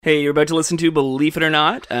Hey, you're about to listen to Believe It or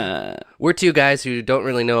Not. We're two guys who don't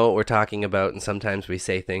really know what we're talking about, and sometimes we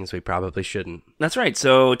say things we probably shouldn't. That's right,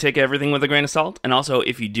 so take everything with a grain of salt. And also,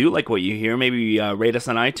 if you do like what you hear, maybe rate us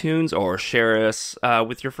on iTunes or share us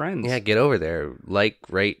with your friends. Yeah, get over there. Like,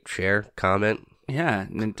 rate, share, comment. Yeah,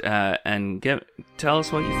 and tell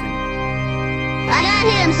us what you think. I got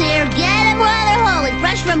hymns here. Get them while they're holy,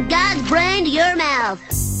 fresh from God's brain to your mouth.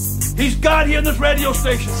 He's God here in this radio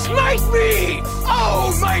station. Smite me!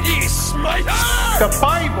 Almighty smiter! The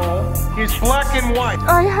Bible is black and white.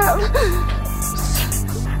 I have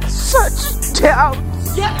such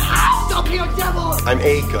doubts. Get out of here, devil! I'm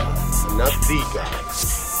a God, I'm not the God.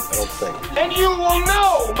 I don't think. And you will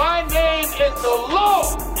know my name is the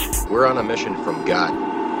Lord! We're on a mission from God.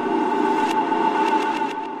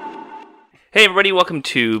 Hey everybody, welcome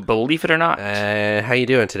to Believe It or Not. How you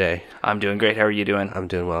doing today? I'm doing great, how are you doing? I'm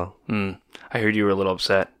doing well. I heard you were a little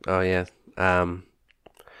upset. Oh, yeah.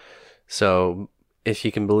 So, if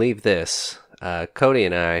you can believe this, Cody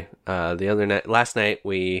and I, last night,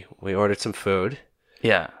 we ordered some food.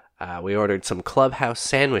 Yeah. We ordered some clubhouse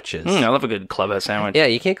sandwiches. I love a good clubhouse sandwich. Yeah,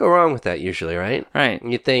 you can't go wrong with that usually, right? Right.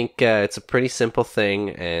 You think it's a pretty simple thing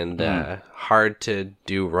and hard to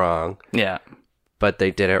do wrong. Yeah. But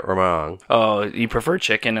they did it wrong. Oh, you prefer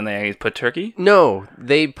chicken and they put turkey? No,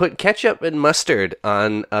 they put ketchup and mustard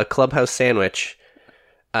on a clubhouse sandwich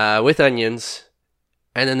with onions,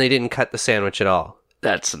 and then they didn't cut the sandwich at all.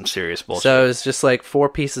 That's some serious bullshit. So it was just like 4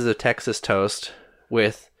 pieces of Texas toast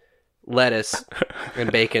with lettuce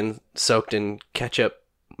and bacon soaked in ketchup,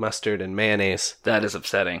 mustard, and mayonnaise. That is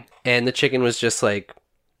upsetting. And the chicken was just like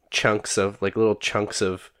little chunks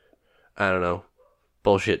of, I don't know,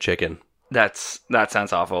 bullshit chicken. That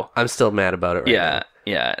sounds awful. I'm still mad about it right now.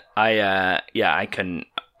 Yeah. I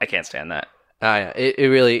can't stand that. Yeah, it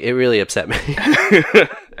really upset me.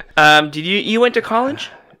 Did you went to college?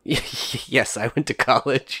 Yes, I went to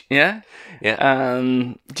college. Yeah? Yeah.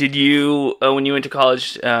 Did you when you went to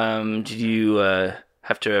college, did you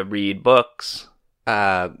have to read books?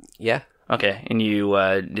 Yeah. Okay, and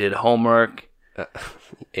you did homework?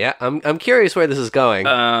 Yeah, I'm curious where this is going.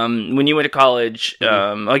 When you went to college,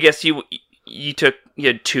 I guess you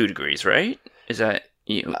had 2 degrees, right? Is that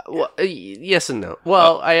you? Yes and no.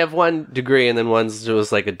 Well, I have 1 degree, and then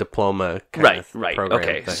was like a diploma kind of program.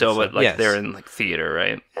 Okay, thing. so but like yes. they're in like theater,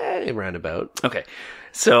 right? Roundabout. Okay,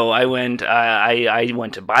 so I went. I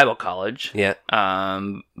went to Bible college. Yeah.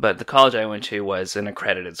 But the college I went to was an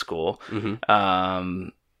accredited school. Mm-hmm.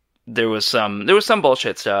 There was some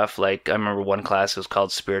bullshit stuff. Like I remember one class was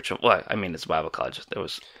called spiritual. Well, I mean it's Bible college.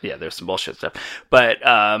 There's some bullshit stuff. But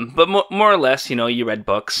more or less, you read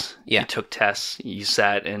books. Yeah. You took tests. You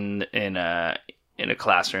sat in a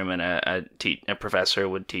classroom, and a professor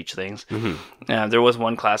would teach things. Mm-hmm. There was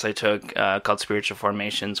one class I took called Spiritual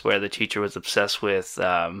Formations, where the teacher was obsessed with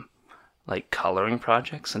like coloring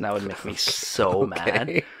projects, and that would make me so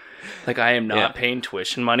mad. Like I am not paying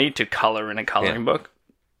tuition money to color in a coloring book.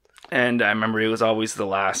 And I remember it was always the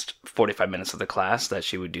last 45 minutes of the class that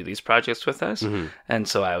she would do these projects with us. Mm-hmm. And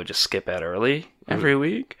so I would just skip out early every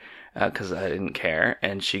week because I didn't care.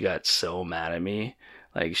 And she got so mad at me.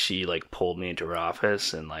 Like, she, pulled me into her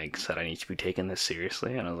office and, said I need to be taking this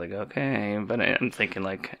seriously. And I was like, okay. But I'm thinking,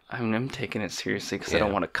 I'm taking it seriously because I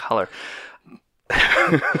don't want to color.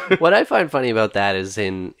 What I find funny about that is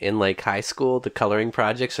in high school, the coloring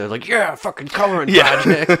projects are like, yeah, fucking coloring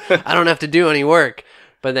project. I don't have to do any work.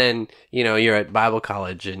 But then, you're at Bible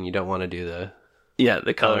college and you don't want to do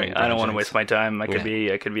the coloring. I don't want to waste my time. I could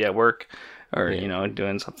be at work or,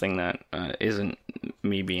 doing something that isn't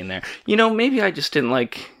me being there. Maybe I just didn't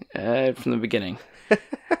like it from the beginning.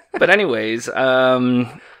 But anyways,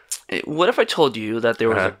 what if I told you that there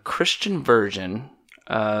was a Christian version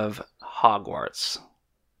of Hogwarts?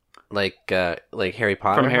 Like Harry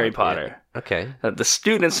Potter? From Harry Potter. Yeah. Okay. The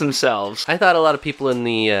students themselves. I thought a lot of people in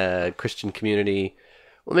the Christian community,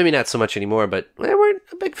 well, maybe not so much anymore, but they weren't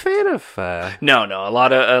a big fan of. No, a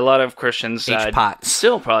lot of Christians H-pots.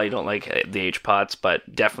 Still probably don't like the H-pots, but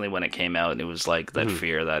definitely when it came out, it was like that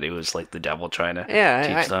fear that it was like the devil trying to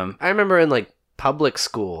teach them. I remember in public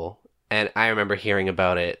school, and I remember hearing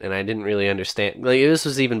about it, and I didn't really understand. This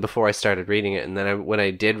was even before I started reading it, and then when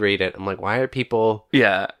I did read it, I'm like, why are people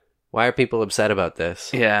upset about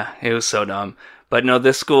this? Yeah, it was so dumb. But no,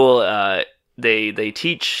 this school, they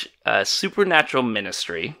teach supernatural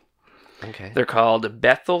ministry. Okay. They're called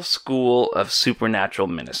Bethel School of Supernatural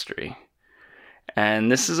Ministry.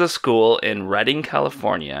 And this is a school in Redding,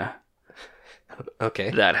 California.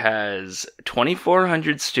 Okay. That has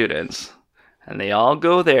 2,400 students. And they all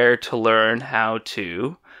go there to learn how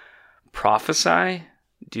to prophesy,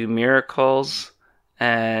 do miracles,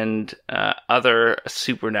 and other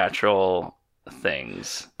supernatural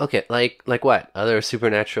things. Okay, like what? Other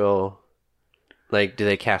supernatural... Like, do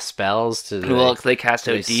they cast spells? They cast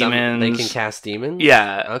out demons. They can cast demons?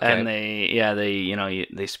 Yeah. Okay. And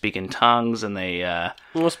they speak in tongues, and they...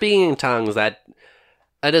 Well, speaking in tongues, that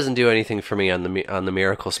doesn't do anything for me on the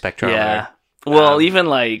miracle spectrometer. Yeah. Well, even,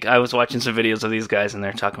 like, I was watching some videos of these guys, and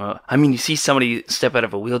they're talking about... I mean, you see somebody step out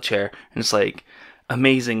of a wheelchair, and it's, like,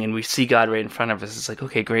 amazing, and we see God right in front of us. It's like,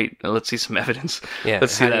 okay, great, let's see some evidence. Yeah,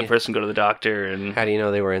 let's see that person go to the doctor. And how do you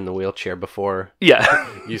know they were in the wheelchair before? Yeah,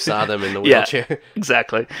 you saw them in the wheelchair. Yeah,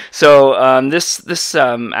 exactly. So this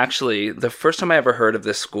actually, the first time I ever heard of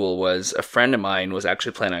this school was a friend of mine was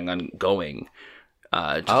actually planning on going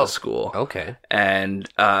to the school. Okay. And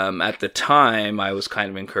at the time, I was kind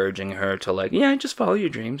of encouraging her to, like, yeah, just follow your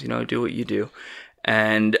dreams, do what you do.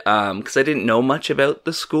 And because I didn't know much about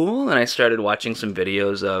the school, and I started watching some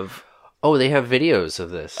videos of... Oh, they have videos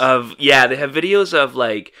of this. They have videos of,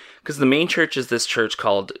 like... Because the main church is this church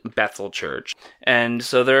called Bethel Church. And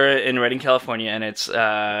so they're in Redding, California, and it's...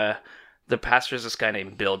 the pastor is this guy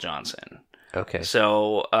named Bill Johnson. Okay.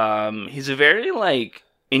 So he's a very, like,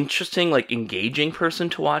 interesting, like, engaging person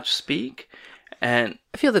to watch speak. And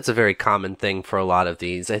I feel that's a very common thing for a lot of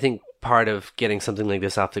these. I think part of getting something like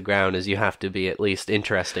this off the ground is you have to be at least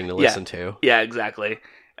interesting to listen to. Yeah, exactly.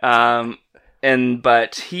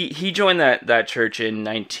 But he joined that church in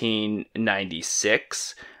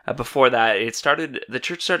 1996. Before that, the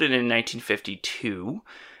church started in 1952.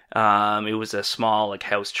 It was a small, like,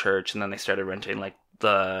 house church, and then they started renting, like,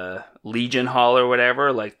 the Legion Hall or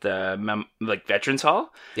whatever, like the Veterans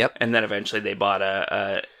Hall. Yep. And then eventually they bought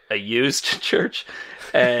a used church,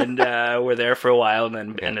 and were there for a while, and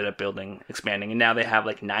then ended up expanding, and now they have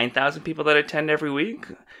like 9,000 people that attend every week.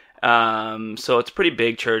 So it's a pretty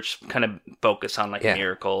big church, kind of focused on like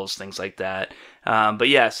miracles, things like that. But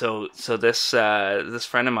yeah, so this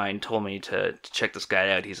friend of mine told me to check this guy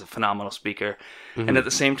out. He's a phenomenal speaker, and at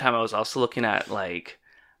the same time, I was also looking at like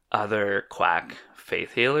other quack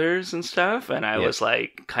faith healers and stuff, and I was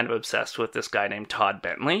like kind of obsessed with this guy named Todd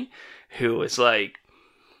Bentley, who is like,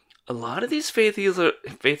 a lot of these faith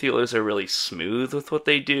healers are really smooth with what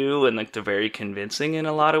they do, and like they're very convincing in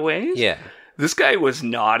a lot of ways. Yeah. This guy was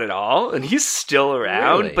not at all, and he's still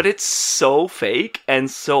around, really? But it's so fake and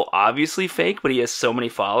so obviously fake, but he has so many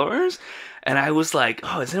followers. And I was like,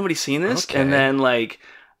 oh, has anybody seen this? Okay. And then like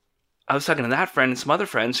I was talking to that friend and some other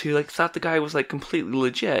friends who like thought the guy was like completely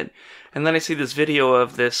legit. And then I see this video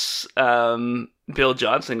of this Bill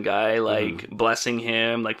Johnson guy like blessing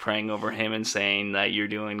him, like praying over him and saying that you're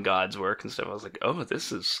doing God's work and stuff. I was like, oh,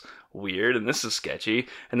 this is weird and this is sketchy.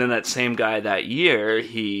 And then that same guy that year,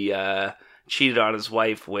 he cheated on his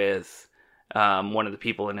wife with one of the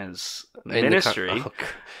people in his ministry.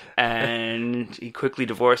 And he quickly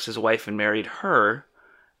divorced his wife and married her.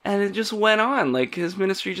 And it just went on. Like, his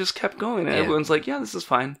ministry just kept going. And everyone's like, yeah, this is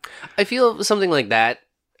fine. I feel something like that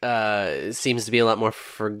seems to be a lot more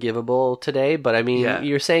forgivable today. But, I mean,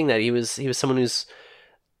 you're saying that he was someone who's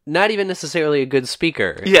not even necessarily a good speaker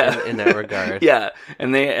in that regard. Yeah.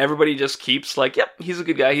 And everybody just keeps like, yep, he's a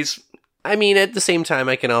good guy. I mean, at the same time,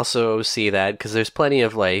 I can also see that because there's plenty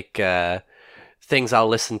of, like, things I'll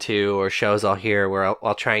listen to or shows I'll hear where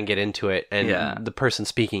I'll try and get into it, and the person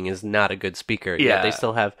speaking is not a good speaker. Yeah, they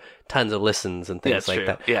still have tons of listens and things like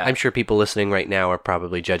that. Yeah, I'm sure people listening right now are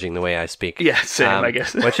probably judging the way I speak. Yeah, same, I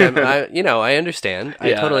guess. Which I understand.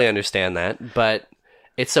 I totally understand that, but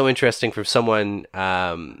it's so interesting from someone,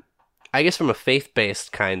 I guess, from a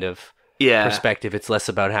faith-based kind of perspective. It's less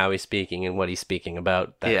about how he's speaking and what he's speaking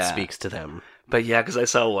about that speaks to them. But yeah, because I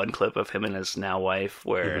saw one clip of him and his now wife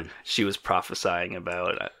where she was prophesying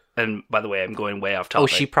about, and by the way, I'm going way off topic. Oh,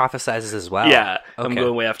 she prophesizes as well? Yeah, okay. I'm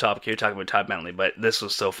going way off topic here, talking about Todd Bentley, but this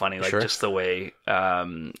was so funny, like just the way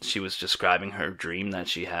she was describing her dream that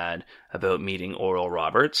she had about meeting Oral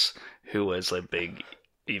Roberts, who was a big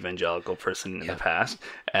evangelical person in the past,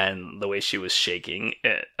 and the way she was shaking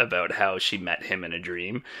about how she met him in a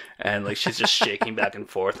dream, and like she's just shaking back and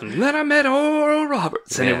forth, and then I met Oral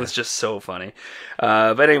Roberts, and it was just so funny.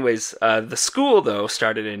 But anyways, the school though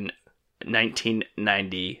started in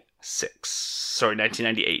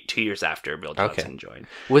 1998, 2 years after Bill Johnson joined.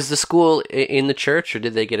 Was the school in the church, or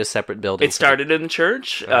did they get a separate building? It started in the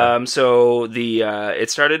church. It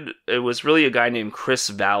was really a guy named Chris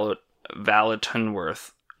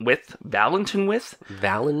Valentinworth. Valentinwith?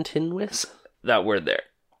 That word there.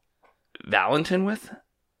 Valentinwith?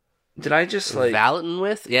 Did I just like...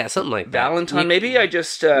 Valentinwith? Yeah, something like that. Valentine? Maybe I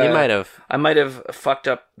just... you might have. I might have fucked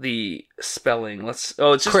up the spelling. It's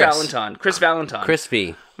just Chris. Valentine. Chris Valentine. Chris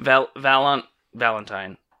V. Valentine.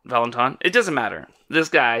 Valentine? It doesn't matter. this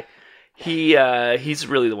guy, he's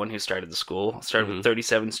really the one who started the school. Started with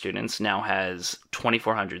 37 students, now has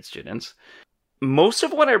 2,400 students. Most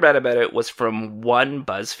of what I read about it was from one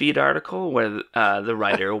BuzzFeed article where the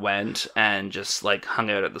writer went and just like hung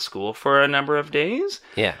out at the school for a number of days.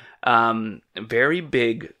 Yeah. Very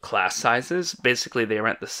big class sizes. Basically, they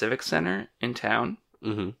rent the Civic Center in town.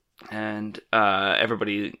 Mm-hmm. And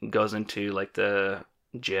everybody goes into like the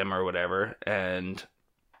gym or whatever and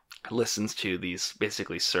listens to these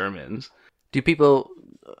basically sermons. Do people...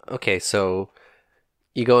 Okay, so...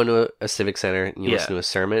 You go into a civic center and you listen to a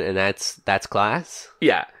sermon, and that's class?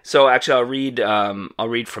 Yeah. So actually, I'll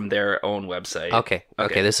read from their own website. Okay.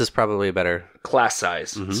 This is probably a better class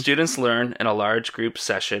size. Mm-hmm. Students learn in a large group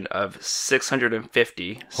session of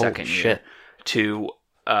 650 second year to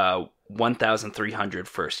 1,300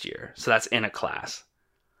 first year. So that's in a class.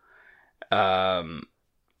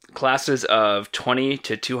 Classes of 20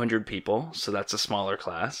 to 200 people, so that's a smaller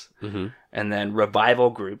class. Mm-hmm. And then revival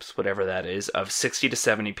groups, whatever that is, of 60 to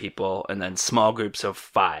 70 people, and then small groups of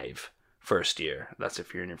 5 first year. That's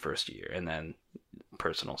if you're in your first year, and then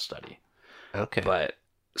personal study. Okay. But,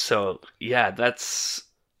 so, yeah, that's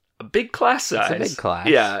a big class size. It's a big class.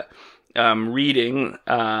 Yeah. Reading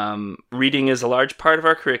is a large part of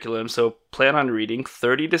our curriculum, so plan on reading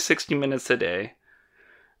 30 to 60 minutes a day.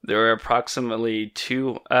 There are approximately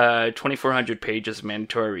 2,400 pages of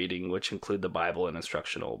mandatory reading, which include the Bible and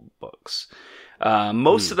instructional books.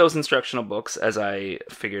 Most of those instructional books, as I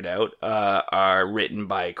figured out, are written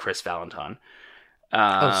by Chris Valentin.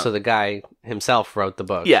 So the guy himself wrote the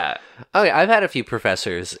book. Yeah. Okay, I've had a few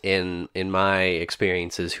professors in my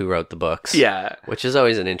experiences who wrote the books. Yeah. Which is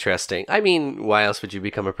always an interesting... I mean, why else would you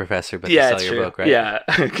become a professor but to sell your book, right? Yeah,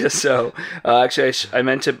 I guess so. Actually, I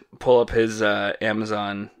meant to pull up his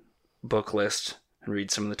Amazon book list and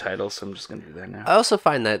read some of the titles, so I'm just going to do that now. I also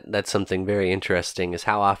find that that's something very interesting, is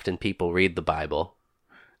how often people read the Bible.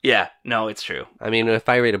 Yeah, no, it's true. I mean, if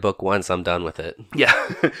I read a book once, I'm done with it. Yeah,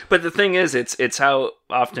 but the thing is, it's how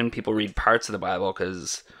often people read parts of the Bible,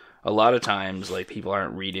 because a lot of times, like, people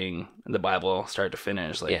aren't reading the Bible start to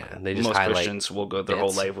finish. Like, they just most highlight Christians will go their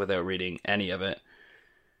whole life without reading any of it.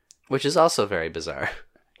 Which is also very bizarre.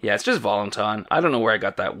 Yeah, it's just Valentin. I don't know where I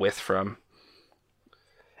got that with from.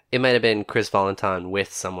 It might have been Chris Valentin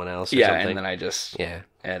with someone else or something. And then I just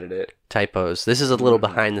added it. Typos. This is a little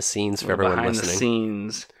behind the scenes for everyone listening. Behind the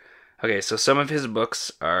scenes. Okay, so some of his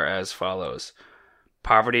books are as follows.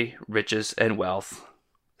 Poverty, Riches, and Wealth.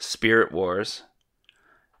 Spirit Wars.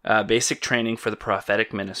 Basic Training for the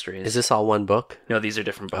Prophetic Ministries. Is this all one book? No, these are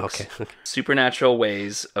different books. Okay. Supernatural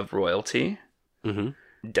Ways of Royalty.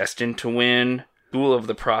 Mm-hmm. Destined to Win. School of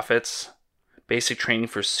the Prophets. Basic Training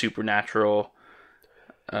for Supernatural.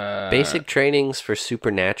 Basic Trainings for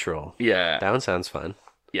Supernatural. Yeah. That one sounds fun.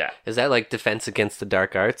 Yeah. Is that like Defense Against the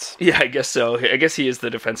Dark Arts? Yeah, I guess so. I guess he is the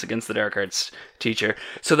Defense Against the Dark Arts teacher.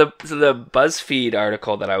 So the BuzzFeed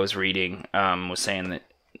article that I was reading was saying that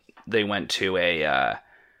they went to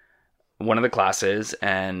one of the classes,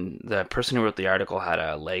 and the person who wrote the article had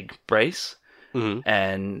a leg brace,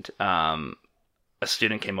 and a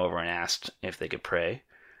student came over and asked if they could pray,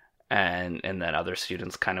 and then other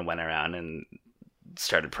students kind of went around and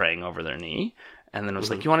started praying over their knee, and then it was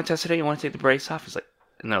like, "You want to test it out? You want to take the brace off?" It's like,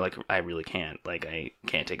 and they're like, "I really can't. Like, I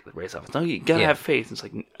can't take the brace off." It's, "No, you gotta have faith." It's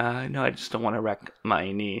like, "No, I just don't want to wreck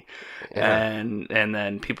my knee." Yeah. And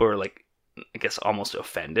then people were like, I guess almost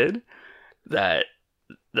offended that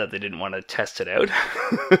they didn't want to test it out.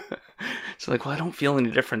 So like, well, I don't feel any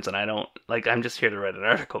difference, and I don't like. I'm just here to write an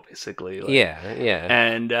article, basically. Like,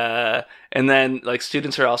 yeah. And then like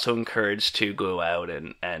students are also encouraged to go out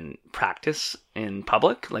and practice in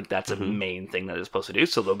public. Like that's a main thing that they're supposed to do.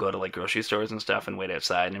 So they'll go to like grocery stores and stuff and wait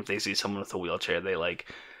outside. And if they see someone with a wheelchair, they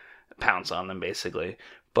like pounce on them, basically.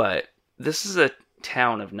 But this is a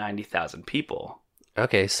town of 90,000 people.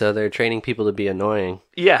 Okay, so they're training people to be annoying.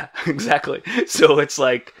 Yeah, exactly. So it's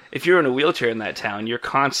like, if you're in a wheelchair in that town, you're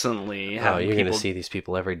constantly having you're going to see these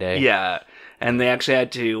people every day. Yeah, and they actually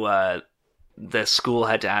had to, the school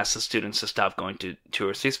had to ask the students to stop going to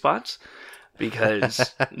touristy spots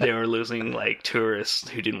because they were losing, like, tourists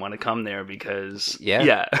who didn't want to come there because...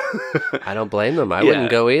 Yeah. I don't blame them. I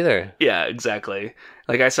wouldn't go either. Yeah, exactly.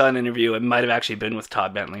 Like, I saw an interview, it might have actually been with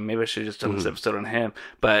Todd Bentley. Maybe I should have just done this episode on him.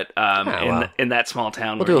 But in that small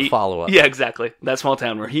town we'll do a follow-up. Yeah, exactly. That small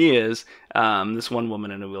town where he is, this one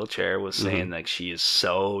woman in a wheelchair was saying, like, she is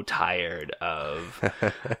so tired of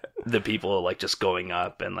the people, like, just going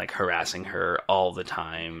up and, like, harassing her all the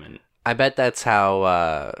time. And I bet that's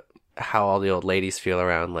how all the old ladies feel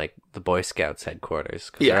around, like, the Boy Scouts headquarters.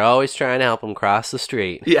 Because they're always trying to help them cross the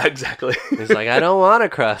street. Yeah, exactly. He's like, I don't want to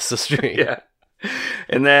cross the street. Yeah.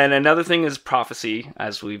 And then another thing is prophecy,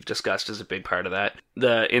 as we've discussed, is a big part of that.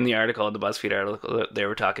 In the article, the BuzzFeed article, they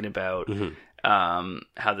were talking about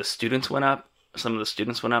how the students went up. Some of the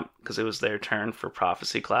students went up because it was their turn for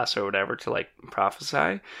prophecy class or whatever to like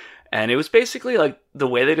prophesy, and it was basically like the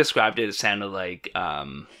way they described it. It sounded like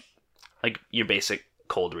your basic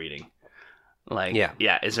cold reading. Like,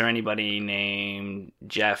 yeah, is there anybody named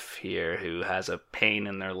Jeff here who has a pain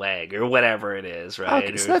in their leg or whatever it is, right?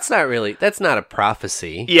 Okay, so that's not a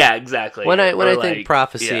prophecy. Yeah, exactly. When I think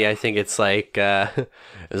prophecy, I think it's like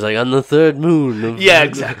it's like on the third moon of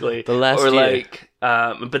exactly. the last or year. Like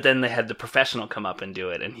but then they had the professional come up and do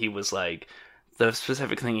it, and he was like, the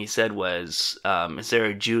specific thing he said was, is there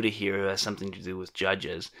a Judah here who has something to do with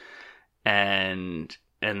judges?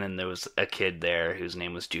 And then there was a kid there whose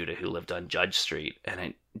name was Judah who lived on Judge Street. And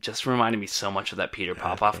it just reminded me so much of that Peter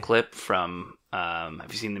Popoff clip from,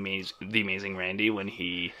 have you seen The Amazing Randy when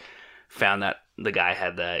he found that the guy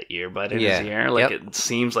had that earbud in his ear? Like, it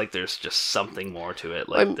seems like there's just something more to it.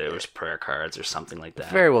 Like, there was prayer cards or something like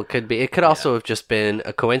that. Very well could be. It could also have just been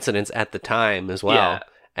a coincidence at the time as well. Yeah.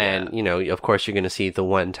 And, you know, of course you're going to see the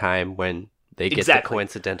one time when they get the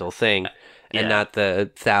coincidental thing. And not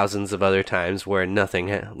the thousands of other times where nothing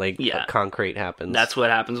concrete happens. That's what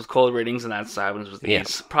happens with cold readings, and that's what happens with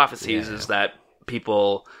these prophecies, is that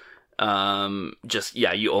people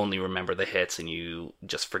you only remember the hits and you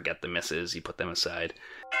just forget the misses, you put them aside.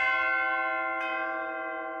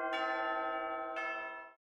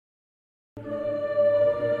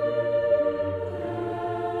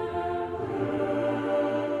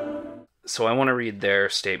 So I want to read their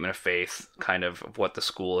statement of faith, kind of what the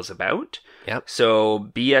school is about. Yep. So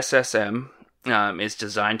BSSM is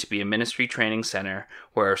designed to be a ministry training center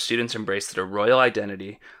where our students embrace their royal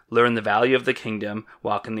identity, learn the value of the kingdom,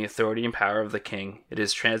 walk in the authority and power of the king. It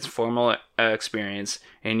is a transformational experience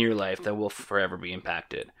in your life that will forever be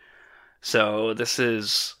impacted. So this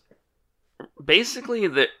is basically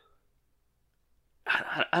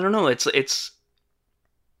I don't know, it's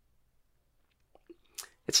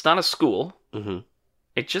not a school. Mm-hmm.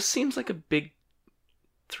 It just seems like a big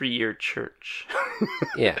 3-year church.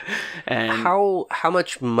 Yeah. And how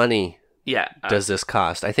much money does this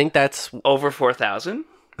cost? I think that's over $4,000.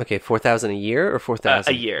 Okay, $4,000 a year or $4,000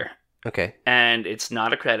 a year. Okay. And it's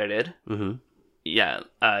not accredited. Mm-hmm. Yeah.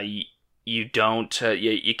 You don't.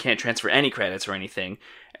 You can't transfer any credits or anything,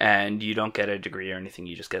 and you don't get a degree or anything.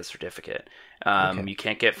 You just get a certificate. You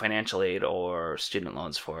can't get financial aid or student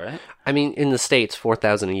loans for it. I mean, in the States,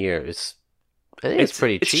 $4,000 a year is, I think it's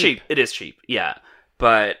pretty cheap. It's cheap. It is cheap. Yeah,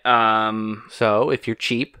 but so if you're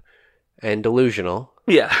cheap and delusional,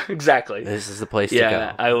 yeah, exactly, this is the place to go.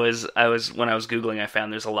 Yeah, I was when I was Googling, I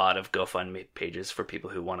found there's a lot of GoFundMe pages for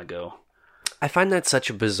people who want to go. I find that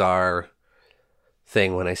such a bizarre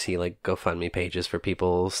thing when I see like GoFundMe pages for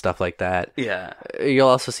people, stuff like that. Yeah. You'll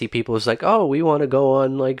also see people who's like, oh, we want to go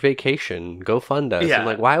on like vacation, go fund us. Yeah. I'm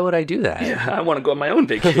like, why would I do that? Yeah, I want to go on my own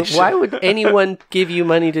vacation. Why would anyone give you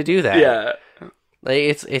money to do that? Yeah.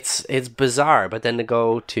 Like it's bizarre, but then to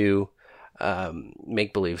go to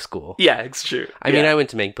make believe school. Yeah, it's true. I mean, I went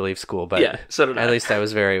to make believe school, but so did I. At least I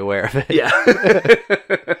was very aware of it. Yeah.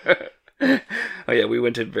 Oh yeah, we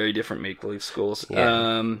went to very different make-believe schools.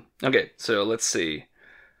 Yeah. Okay, so let's see.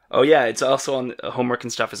 Oh yeah, it's also on homework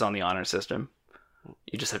and stuff is on the honor system.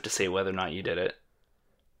 You just have to say whether or not you did it.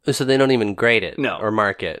 So they don't even grade it, no, or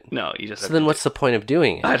mark it. No, you just. So then, what's the point of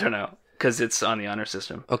doing it? I don't know, because it's on the honor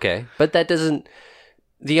system. Okay, but that doesn't.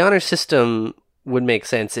 The honor system would make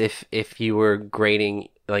sense if you were grading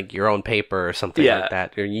like your own paper or something like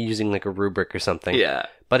that, or using like a rubric or something. Yeah.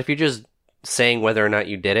 But if you're just saying whether or not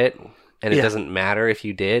you did it, and it doesn't matter if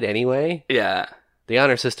you did anyway. Yeah. The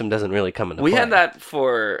honor system doesn't really come into play. We had that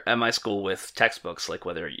at my school with textbooks, like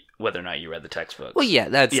whether or not you read the textbooks. Well, yeah,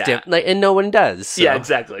 that's different, like, and no one does. So. Yeah,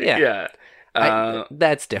 exactly. Yeah.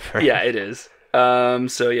 That's different. Yeah, it is.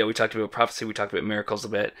 So yeah, we talked about prophecy. We talked about miracles a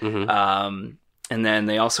bit. Mm-hmm. And then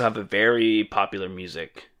they also have a very popular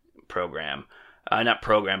music program. Not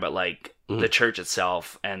program, but like the church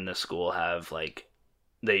itself and the school have like.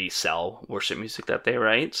 They sell worship music that they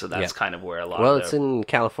write, so that's kind of where a lot of it's in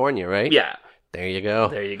California, right? Yeah. There you go.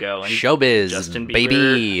 And Showbiz, Justin Bieber,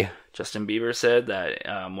 baby. Justin Bieber said that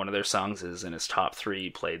one of their songs is in his top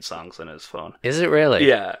 3 played songs on his phone. Is it really?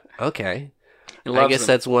 Yeah. Okay. I guess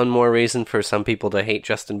that's one more reason for some people to hate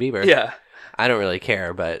Justin Bieber. Yeah. I don't really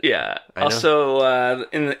care, but yeah. Also,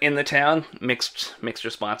 in the town, mixed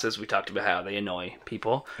responses. We talked about how they annoy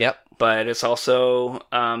people. Yep. But it's also,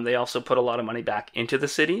 they also put a lot of money back into the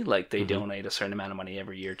city. Like, they donate a certain amount of money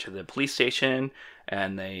every year to the police station,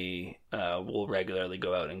 and they will regularly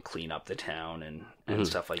go out and clean up the town and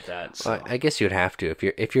stuff like that. So. Well, I guess you'd have to.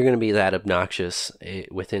 If you're going to be that obnoxious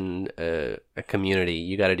within a community,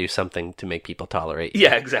 you got to do something to make people tolerate you.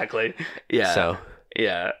 Yeah, exactly.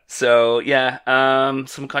 Yeah. So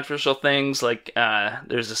some controversial things, like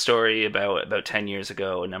there's a story about 10 years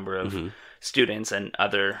ago, a number of students and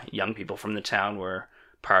other young people from the town were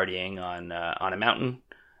partying on a mountain,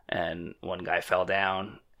 and one guy fell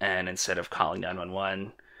down, and instead of calling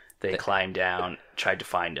 911, they climbed down, tried to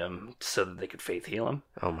find him so that they could faith heal him.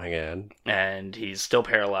 Oh my god. And he's still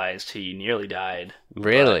paralyzed. He nearly died.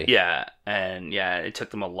 Really? And it took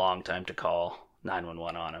them a long time to call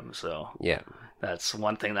 911 on him. So that's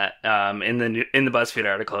one thing that in the BuzzFeed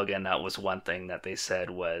article, again, that was one thing that they said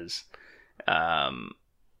was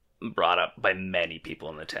brought up by many people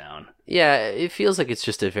in the town. Yeah, it feels like it's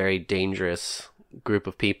just a very dangerous group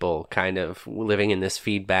of people kind of living in this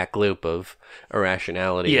feedback loop of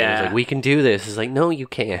irrationality. Yeah. It's like, we can do this. It's like, no, you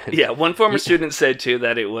can't. Yeah, one former student said, too,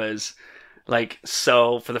 that it was, like,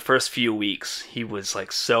 so for the first few weeks, he was,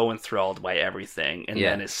 like, so enthralled by everything. And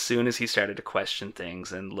then as soon as he started to question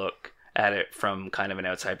things and look at it from kind of an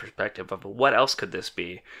outside perspective of what else could this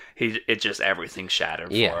be, everything shattered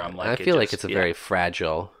for him. Like, I feel like it's a very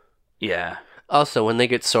fragile... Yeah. Also, when they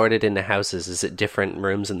get sorted into houses, is it different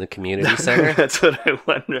rooms in the community center? That's what I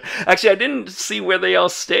wonder. Actually, I didn't see where they all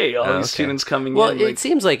stay. All these students coming in. Well, it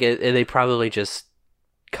seems like they probably just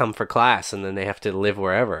come for class and then they have to live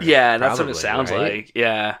wherever. Yeah, that's what it sounds like.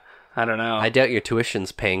 Yeah. I don't know. I doubt your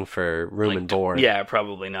tuition's paying for room and board. Yeah,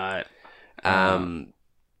 probably not. Yeah,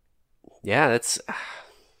 that's...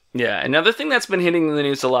 Yeah, another thing that's been hitting the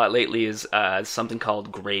news a lot lately is something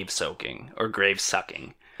called grave soaking or grave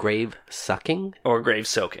sucking. Grave sucking? Or grave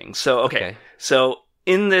soaking. So, okay. So,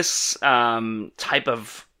 in this type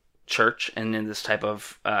of church and in this type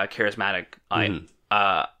of charismatic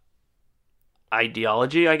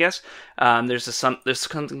ideology, I guess, there's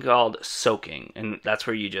something called soaking. And that's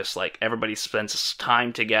where you just, like, everybody spends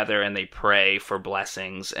time together and they pray for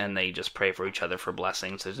blessings and they just pray for each other for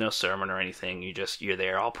blessings. There's no sermon or anything. You're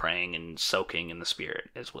there all praying and soaking in the spirit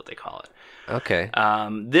is what they call it. Okay.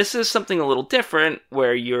 This is something a little different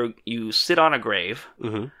where you sit on a grave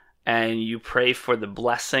and you pray for the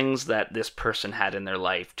blessings that this person had in their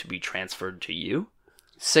life to be transferred to you.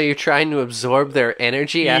 So you're trying to absorb their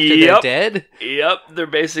energy after they're dead? Yep, they're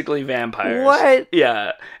basically vampires. What?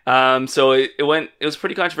 Yeah. So it was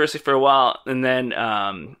pretty controversial for a while, and then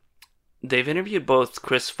they've interviewed both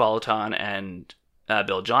Chris Folloton and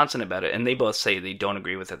Bill Johnson about it, and they both say they don't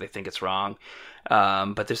agree with it. They think it's wrong.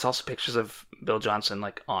 But there's also pictures of Bill Johnson,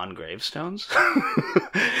 like, on gravestones.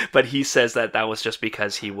 But he says that was just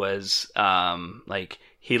because he was,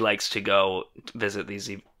 he likes to go visit these,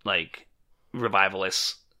 like,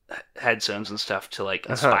 revivalist headstones and stuff to, like,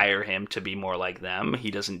 inspire him to be more like them.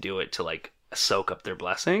 He doesn't do it to, like, soak up their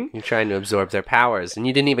blessing. You're trying to absorb their powers, and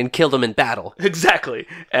you didn't even kill them in battle. Exactly.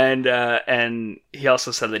 And he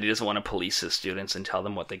also said that he doesn't want to police his students and tell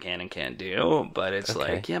them what they can and can't do. But it's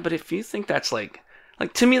like, yeah, but if you think that's like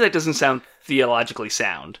to me that doesn't sound theologically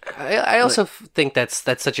sound. I also think that's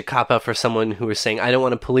such a cop-out for someone who is saying, I don't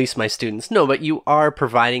want to police my students. No, but you are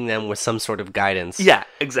providing them with some sort of guidance. Yeah,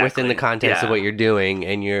 exactly. Within the context of what you're doing,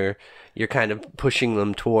 and you're kind of pushing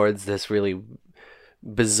them towards this really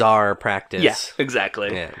bizarre practice. Yeah,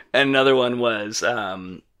 exactly. Yeah. And another one was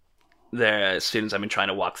the students have been trying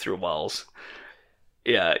to walk through walls.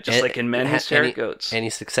 Yeah, just like in Men Who Stare at Goats. Any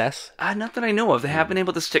success? Not that I know of. They have been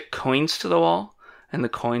able to stick coins to the wall, and the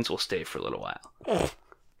coins will stay for a little while.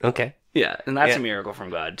 Okay. Yeah, and that's a miracle from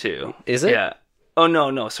God, too. Is it? Yeah. Oh,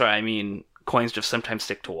 no, sorry. I mean, coins just sometimes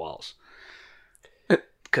stick to walls.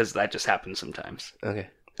 Because that just happens sometimes. Okay.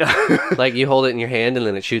 Like you hold it in your hand and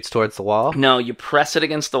then it shoots towards the wall? No, you press it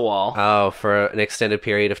against the wall. Oh, for an extended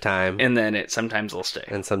period of time. And then sometimes it'll stay.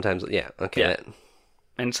 And sometimes, okay. Yeah.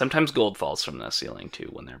 And sometimes gold falls from the ceiling, too,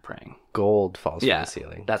 when they're praying. Gold falls from the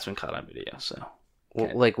ceiling? That's been caught on video, so...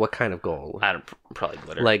 Well, like, what kind of gold? I don't, probably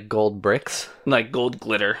glitter. Like gold bricks? Like gold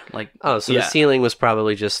glitter. Like so the ceiling was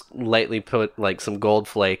probably just lightly put, like, some gold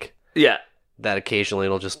flake. Yeah. That occasionally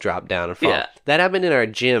it'll just drop down and fall. Yeah. That happened in our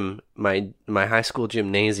gym, my high school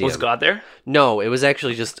gymnasium. Was God there? No, it was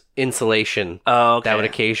actually just insulation that would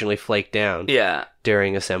occasionally flake down. Yeah.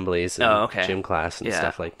 During assemblies and gym class and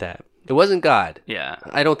stuff like that. It wasn't God. Yeah.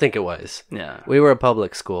 I don't think it was. Yeah. We were a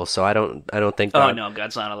public school, so I don't think God... Oh, no,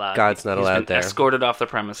 God's not allowed. God's not allowed there. Escorted off the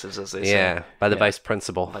premises, as they say. Yeah, by the vice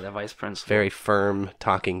principal. By the vice principal. Very firm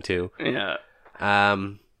talking to. Yeah.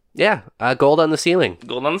 Yeah, Gold on the Ceiling.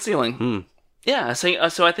 Gold on the Ceiling. Hmm. Yeah,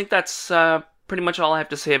 so I think that's pretty much all I have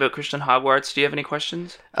to say about Christian Hogwarts. Do you have any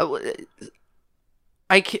questions? I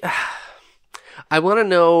want to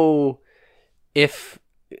know if...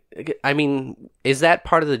 I mean, is that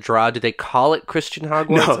part of the draw? Do they call it Christian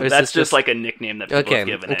Hogwarts? No, that's just like a nickname that people have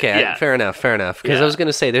given it. Okay, yeah. fair enough. Because I was going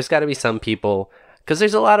to say, there's got to be some people... Because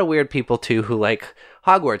there's a lot of weird people, too, who like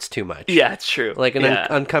Hogwarts too much. Yeah, it's true. Like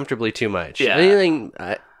uncomfortably too much. Yeah. Anything...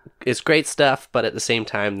 it's great stuff, but at the same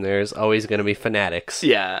time, there's always going to be fanatics.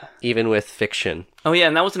 Yeah. Even with fiction. Oh, yeah,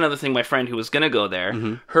 and that was another thing. My friend who was going to go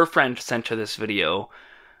there, her friend sent her this video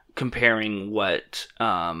comparing what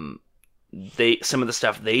some of the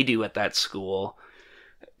stuff they do at that school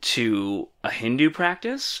to a Hindu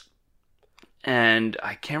practice. And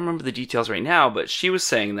I can't remember the details right now, but she was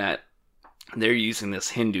saying that they're using this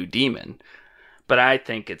Hindu demon. But I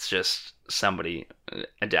think it's just somebody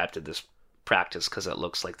adapted this practice because it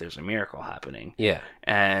looks like there's a miracle happening. Yeah.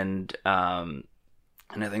 And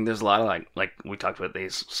I think there's a lot of like we talked about, they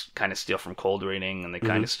kind of steal from cold reading, and they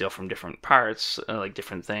kind of steal from different parts, like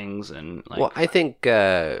different things. And well, I think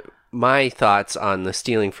my thoughts on the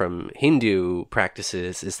stealing from Hindu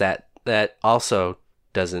practices is that also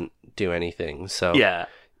doesn't do anything. So yeah,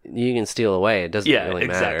 you can steal away. It doesn't really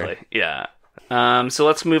matter. Exactly. Yeah. So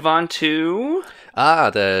let's move on to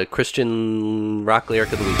the Christian rock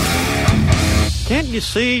lyric of the week. Can't you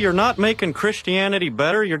see you're not making Christianity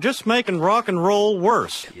better? You're just making rock and roll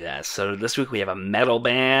worse. Yeah, so this week we have a metal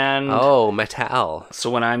band. Oh, metal. So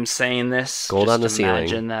when I'm saying this, Gold just on the Ceiling.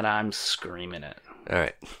 Imagine that I'm screaming it. All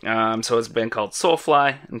right. So it's a band called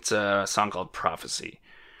Soulfly. It's a song called Prophecy.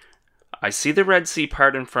 I see the Red Sea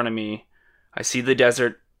part in front of me. I see the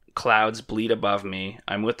desert clouds bleed above me.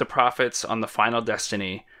 I'm with the prophets on the final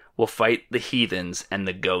destiny. We'll fight the heathens and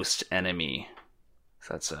the ghost enemy.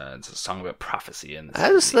 So it's a song about prophecy, and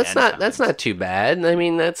that's not too bad. I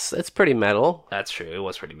mean, that's pretty metal. That's true. It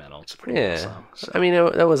was pretty metal. It's a pretty metal song. So. I mean,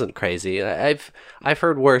 that wasn't crazy. I've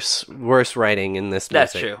heard worse writing in this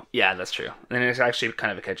music. That's true. Yeah, that's true. And it's actually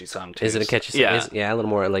kind of a catchy song too. Is it a catchy song? Yeah, a little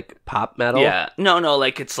more like pop metal. Yeah, no,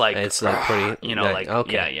 like it's like pretty.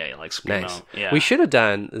 okay. Yeah, like screamo. Nice. Yeah. We should have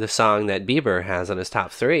done the song that Bieber has on his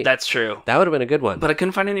top 3. That's true. That would have been a good one. But I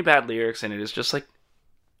couldn't find any bad lyrics, and it is just like.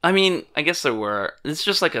 I mean, I guess there were. It's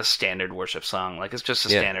just like a standard worship song. Like, it's just a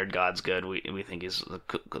standard God's good. We think he's the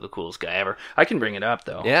coolest guy ever. I can bring it up,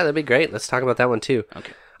 though. Yeah, that'd be great. Let's talk about that one, too.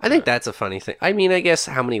 Okay. I think that's a funny thing. I mean, I guess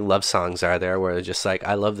how many love songs are there where they're just like,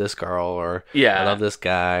 I love this girl, or I love this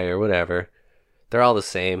guy, or whatever. They're all the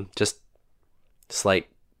same. Just slight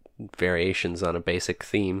variations on a basic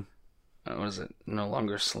theme. What is it? No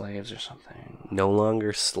Longer Slaves or something? No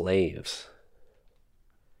Longer Slaves.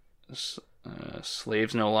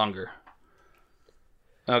 Slaves no longer.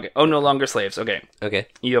 Okay. Oh, No Longer Slaves. Okay. Okay.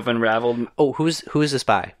 You have unraveled. Oh, who is this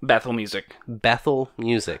by? Bethel Music. Bethel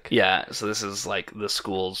Music. Yeah. So this is like the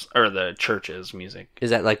schools or the church's music. Is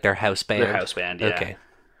that like their house band? Their house band. Yeah.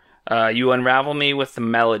 Okay. You unravel me with the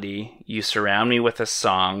melody. You surround me with a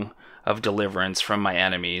song of deliverance from my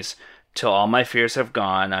enemies. Till all my fears have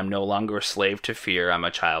gone, I'm no longer a slave to fear. I'm a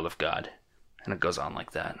child of God. And it goes on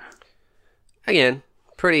like that. Again,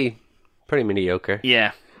 pretty mediocre.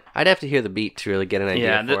 Yeah. I'd have to hear the beat to really get an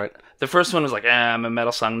idea for it. The first one was like, I'm a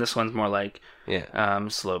metal song. This one's more like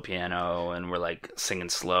slow piano, and we're like singing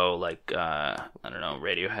slow, like, I don't know,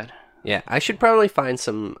 Radiohead. Yeah, I should probably find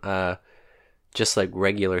some just like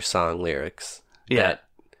regular song lyrics that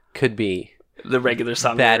could be the regular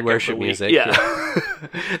song bad worship music. Yeah.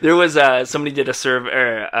 There was somebody did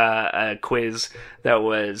a quiz that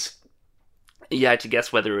was you had to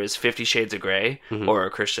guess whether it was 50 Shades of Grey or a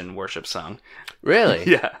Christian worship song. Really?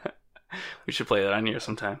 Yeah. We should play that on here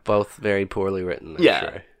sometime. Both very poorly written, I'm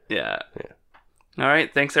sure. Yeah. All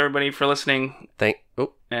right. Thanks, everybody, for listening.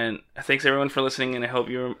 And thanks, everyone, for listening, and I hope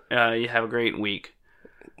you have a great week.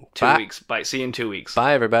 2 weeks. Bye. See you in 2 weeks.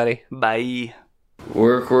 Bye, everybody. Bye.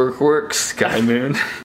 Work, Sky Moon.